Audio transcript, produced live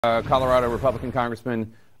Colorado Republican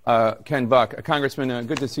Congressman Ken Buck. Congressman,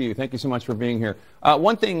 good to see you. Thank you so much for being here.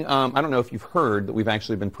 One thing, I don't know if you've heard that we've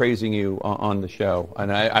actually been praising you on the show,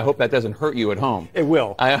 and I hope that doesn't hurt you at home. It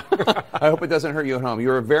will. I hope it doesn't hurt you at home.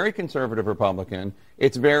 You're a very conservative Republican.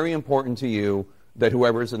 It's very important to you that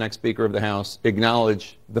whoever is the next Speaker of the House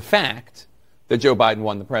acknowledge the fact that Joe Biden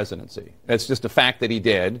won the presidency. It's just a fact that he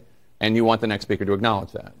did. And you want the next speaker to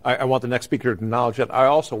acknowledge that? I want the next speaker to acknowledge that. I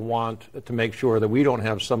also want to make sure that we don't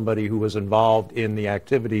have somebody who was involved in the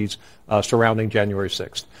activities surrounding January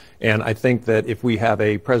 6th. And I think that if we have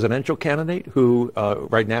a presidential candidate who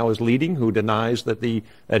right now is leading, who denies that he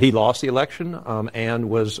lost the election and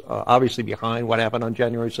was obviously behind what happened on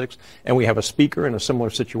January 6th, and we have a speaker in a similar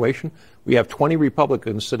situation, we have 20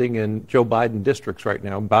 Republicans sitting in Joe Biden districts right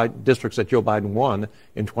now, districts that Joe Biden won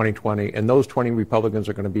in 2020, and those 20 Republicans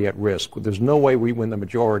are going to be at risk. There's no way we win the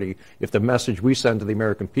majority if the message we send to the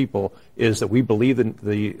American people is that we believe that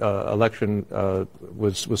the election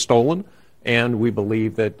was stolen, and we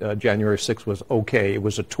believe that January 6th was okay. It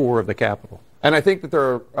was a tour of the Capitol. And I think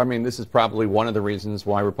that this is probably one of the reasons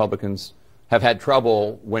why Republicans have had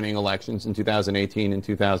trouble winning elections in 2018 and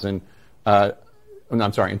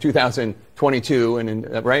 2022,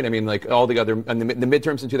 and right? I mean, like all the other, and the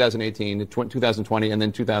midterms in 2018, 2020, and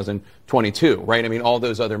then 2022, right? I mean, all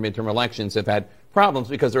those other midterm elections have had problems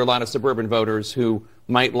because there are a lot of suburban voters who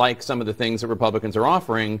might like some of the things that Republicans are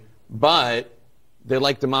offering, but they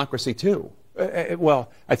like democracy too.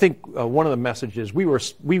 Well, I think one of the messages, we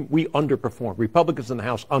underperformed. Republicans in the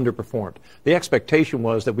House underperformed. The expectation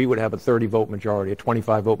was that we would have a 30-vote majority, a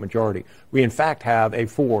 25-vote majority. We, in fact, have a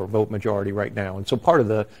 4-vote majority right now. And so part of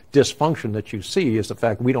the dysfunction that you see is the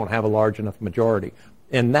fact we don't have a large enough majority.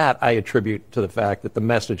 And that I attribute to the fact that the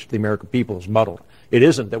message to the American people is muddled. It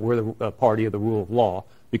isn't that we're the party of the rule of law,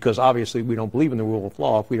 because obviously we don't believe in the rule of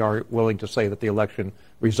law if we aren't willing to say that the election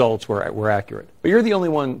results were accurate. But you're the only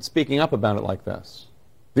one speaking up about it like this.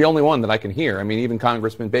 The only one that I can hear. I mean, even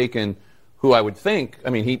Congressman Bacon, who I would think,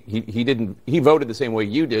 I mean, he voted the same way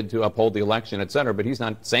you did to uphold the election, et cetera, but he's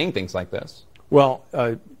not saying things like this. Well,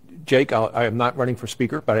 Jake, I am not running for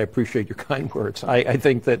Speaker, but I appreciate your kind words. I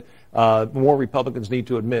think that more Republicans need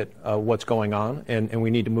to admit what's going on, and we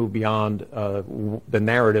need to move beyond the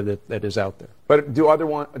narrative that is out there. But do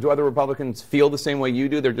other Republicans feel the same way you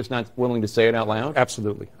do? They're just not willing to say it out loud?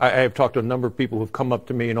 Absolutely. I have talked to a number of people who have come up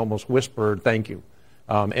to me and almost whispered, "Thank you."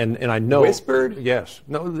 And I know. Whispered? Yes.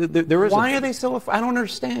 No, there is. Why are they so? I don't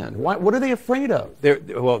understand. What are they afraid of?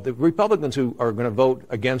 Well, the Republicans who are going to vote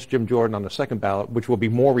against Jim Jordan on the second ballot, which will be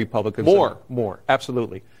more Republicans. More.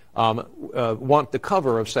 Absolutely. Want the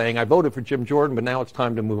cover of saying, I voted for Jim Jordan, but now it's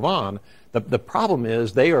time to move on. The problem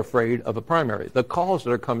is they are afraid of a primary. The calls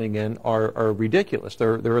that are coming in are ridiculous.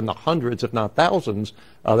 They're in the hundreds, if not thousands,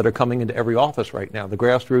 that are coming into every office right now. The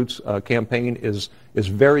grassroots campaign is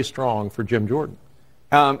very strong for Jim Jordan.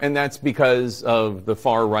 And that's because of the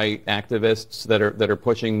far-right activists that are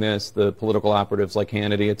pushing this, the political operatives like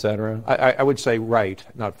Hannity, et cetera? I would say right,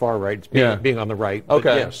 not far-right. It's being on the right. Okay.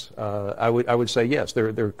 But yes, I would say yes.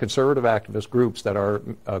 They're conservative activist groups that are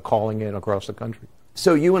calling in across the country.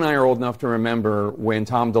 So you and I are old enough to remember when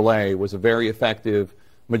Tom DeLay was a very effective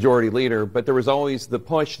majority leader, but there was always the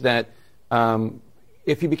push that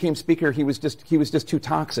if he became Speaker, he was just too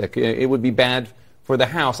toxic. It would be bad for the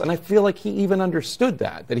House. And I feel like he even understood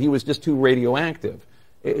that he was just too radioactive.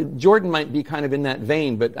 Jordan might be kind of in that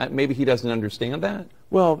vein, but maybe he doesn't understand that.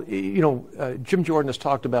 Well, Jim Jordan has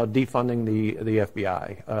talked about defunding the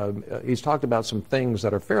FBI. He's talked about some things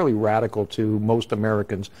that are fairly radical to most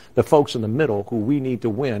Americans, the folks in the middle who we need to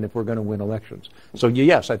win if we're going to win elections. So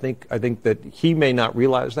yes, I think that he may not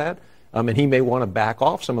realize that, and he may want to back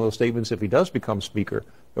off some of those statements if he does become Speaker.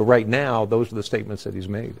 But right now, those are the statements that he's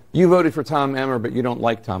made. You voted for Tom Emmer, but you don't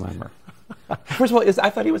like Tom Emmer. First of all, I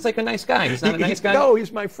thought he was like a nice guy. He's not a nice guy? No,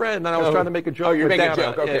 he's my friend, and I was trying to make a joke. Oh, you're making a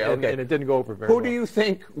joke. Okay. And it didn't go over very well. Who do you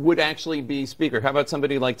think would actually be Speaker? How about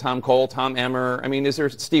somebody like Tom Cole, Tom Emmer? I mean, is there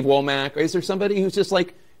Steve Womack? Is there somebody who's just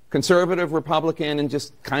like conservative Republican and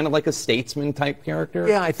just kind of like a statesman type character?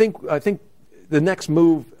 Yeah, I think the next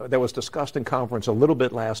move that was discussed in conference a little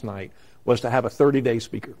bit last night was to have a 30-day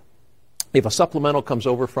Speaker. If a supplemental comes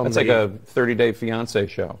over from That's like a 30-day fiancé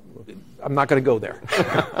show. I'm not going to go there.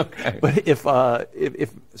 Okay. But if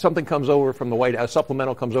something comes over from the White House,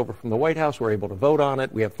 supplemental comes over from the White House, we're able to vote on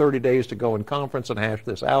it. We have 30 days to go in conference and hash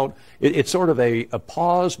this out. It's sort of a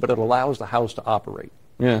pause, but it allows the House to operate.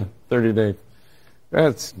 Yeah, 30 days.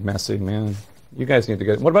 That's messy, man. You guys need to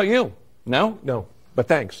get. What about you? No? No, but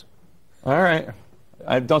thanks. All right.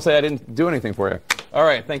 Don't say I didn't do anything for you. All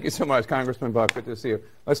right. Thank you so much, Congressman Buck. Good to see you.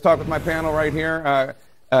 Let's talk with my panel right here.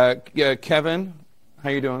 Kevin, How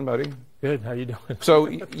you doing, buddy? Good. How you doing? So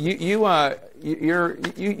you've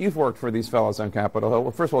worked for these fellows on Capitol Hill.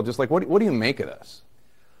 Well, first of all, just like what do you make of this?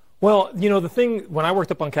 Well, you know, the thing, when I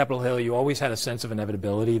worked up on Capitol Hill, you always had a sense of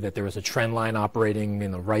inevitability, that there was a trend line operating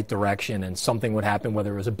in the right direction and something would happen,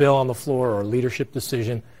 whether it was a bill on the floor or a leadership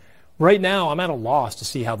decision. Right now, I'm at a loss to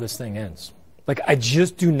see how this thing ends. Like, I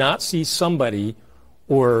just do not see somebody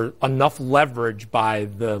or enough leverage by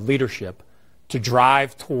the leadership to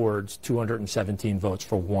drive towards 217 votes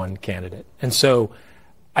for one candidate. And so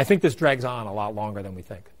I think this drags on a lot longer than we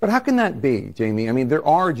think. But how can that be, Jamie? I mean, there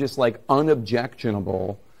are just like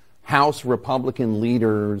unobjectionable House Republican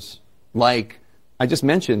leaders, like I just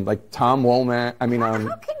mentioned, like Tom Womack. I mean, how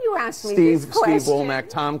can you ask me Steve this question? Womack,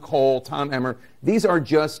 Tom Cole, Tom Emmer. These are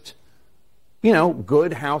just, you know,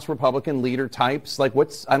 good House Republican leader types. Like,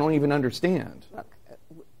 I don't even understand. Look,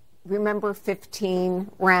 remember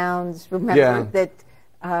 15 rounds? Remember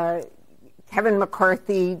that Kevin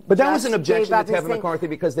McCarthy. But that was an objection to Kevin McCarthy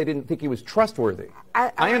because they didn't think he was trustworthy.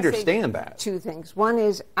 I understand that. Two things. One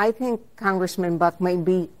is, I think Congressman Buck may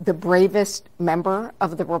be the bravest member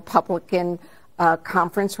of the Republican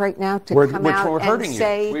conference right now to come out and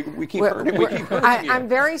say. We keep hurting you. I'm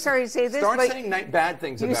very sorry to say this. Start but saying bad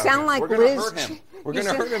things about him. You sound like We're going Liz. to hurt him. We're going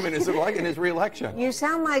to hurt him in his re-election. You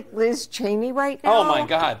sound like Liz Cheney right now. Oh my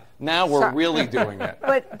God! Now we're really doing it.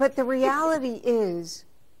 But the reality is,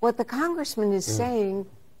 what the congressman is saying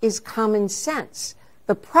is common sense.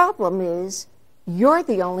 The problem is, you're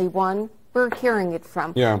the only one we're hearing it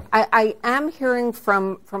from. Yeah. I am hearing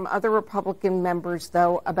from other Republican members,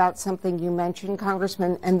 though, about something you mentioned,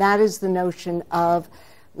 Congressman, and that is the notion of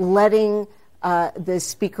letting the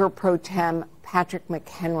Speaker pro tem, Patrick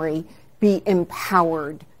McHenry, be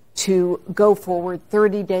empowered to go forward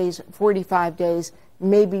 30 days, 45 days,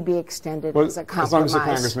 maybe be extended as a compromise. As long as the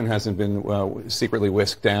congressman hasn't been secretly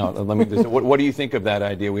whisked out. Let me just, what do you think of that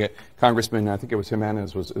idea? We had Congressman, I think it was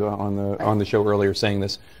Jimenez, was on the show earlier saying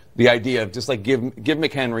this. The idea of just like give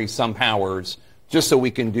McHenry some powers, just so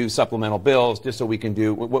we can do supplemental bills, just so we can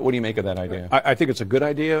do. What do you make of that idea? I think it's a good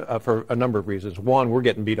idea for a number of reasons. One, we're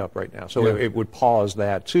getting beat up right now, so it would pause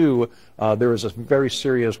that. Two, there is a very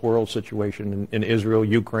serious world situation in Israel,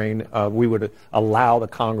 Ukraine. We would allow the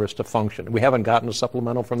Congress to function. We haven't gotten a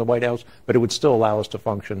supplemental from the White House, but it would still allow us to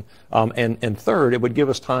function. And third, it would give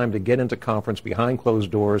us time to get into conference behind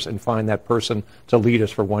closed doors and find that person to lead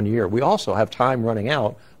us for 1 year. We also have time running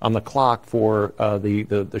out on the clock for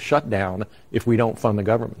the shutdown if we don't fund the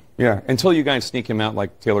government. Yeah, until you guys sneak him out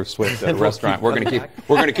like Taylor Swift at a restaurant, we're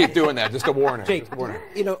going to keep doing that. Just a warning. Jake,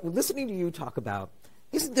 you know, listening to you talk about,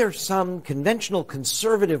 isn't there some conventional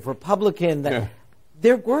conservative Republican that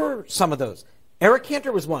there were some of those? Eric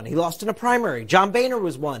Cantor was one. He lost in a primary. John Boehner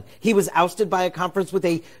was one. He was ousted by a conference with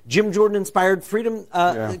a Jim Jordan-inspired Freedom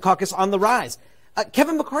Caucus on the rise.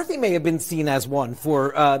 Kevin McCarthy may have been seen as one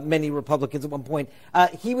for many Republicans at one point.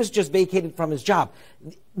 He was just vacated from his job.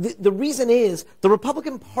 The reason is the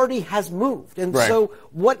Republican Party has moved. And so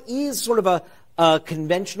what is sort of a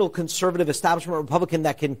conventional conservative establishment Republican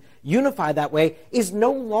that can unify that way is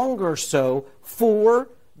no longer so for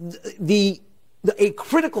a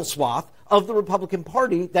critical swath of the Republican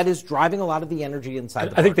Party that is driving a lot of the energy inside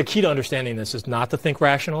the party. I think the key to understanding this is not to think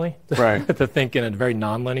rationally, to think in a very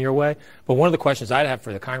nonlinear way. But one of the questions I'd have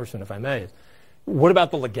for the congressman, if I may, is what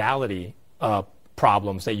about the legality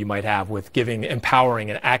problems that you might have with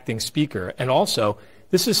empowering an acting speaker? And also,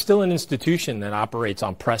 this is still an institution that operates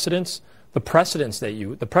on precedents. The precedent that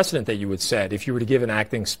you would set if you were to give an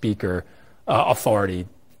acting speaker authority,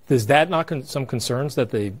 does that not some concerns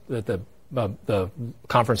that the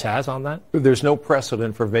conference has on that? There's no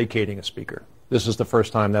precedent for vacating a speaker. This is the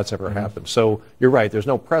first time that's ever happened. So you're right. There's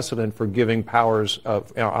no precedent for giving powers on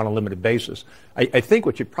a limited basis. I think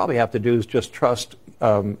what you probably have to do is just trust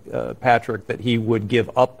Patrick that he would give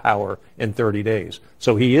up power in 30 days.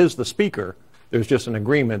 So he is the speaker. There's just an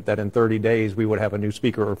agreement that in 30 days we would have a new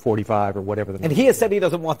speaker or 45 or whatever. And he has said he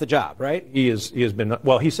doesn't want the job, right? He has been,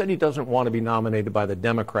 well, he said he doesn't want to be nominated by the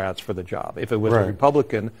Democrats for the job. If it was a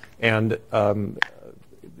Republican, and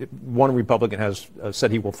one Republican has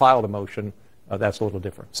said he will file the motion, that's a little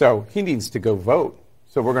different. So he needs to go vote.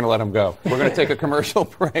 So we're going to let him go. We're going to take a commercial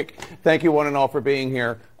break. Thank you one and all for being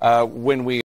here. When we